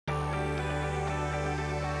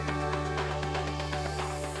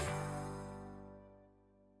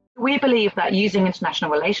We believe that using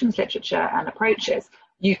international relations literature and approaches,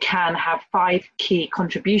 you can have 5 key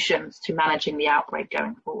contributions to managing the outbreak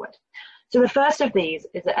going forward. So the first of these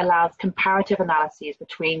is it allows comparative analyses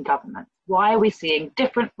between governments. Why are we seeing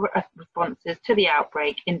different responses to the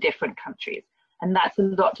outbreak in different countries? And that's a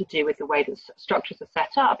lot to do with the way that structures are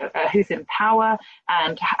set up, who's in power,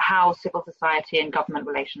 and how civil society and government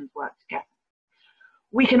relations work together.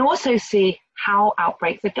 We can also see how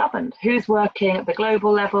outbreaks are governed. Who's working at the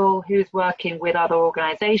global level, who's working with other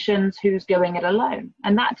organizations, who's going it alone.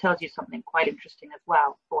 And that tells you something quite interesting as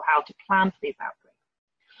well for how to plan for these outbreaks.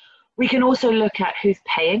 We can also look at who's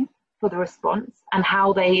paying for the response and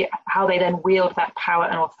how they then wield that power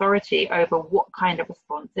and authority over what kind of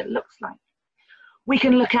response it looks like. We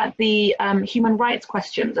can look at the human rights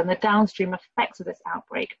questions and the downstream effects of this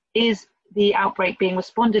outbreak. Is the outbreak being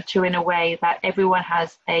responded to in a way that everyone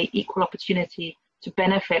has an equal opportunity to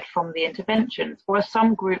benefit from the interventions, or are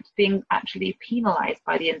some groups being actually penalized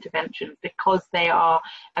by the interventions because they are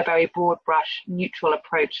a very broad brush, neutral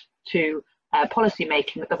approach to policy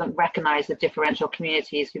making that doesn't recognize the differential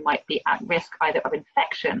communities who might be at risk either of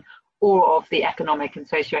infection or of the economic and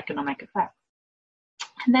socioeconomic effects.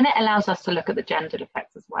 And then it allows us to look at the gendered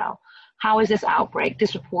effects as well. How is this outbreak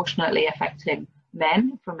disproportionately affecting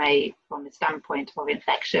men from the standpoint of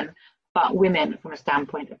infection, but women from a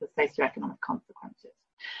standpoint of the socioeconomic consequences?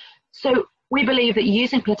 So we believe that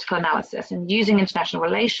using political analysis and using international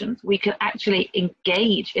relations, we can actually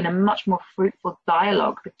engage in a much more fruitful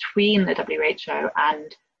dialogue between the WHO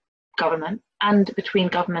and government and between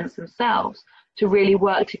governments themselves to really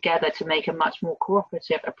work together to make a much more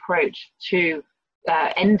cooperative approach to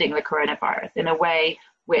ending the coronavirus in a way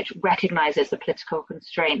which recognizes the political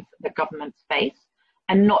constraints that governments face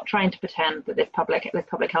and not trying to pretend that this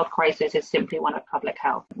public health crisis is simply one of public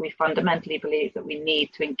health. We fundamentally believe that we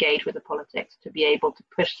need to engage with the politics to be able to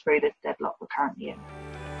push through this deadlock we're currently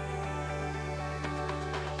in.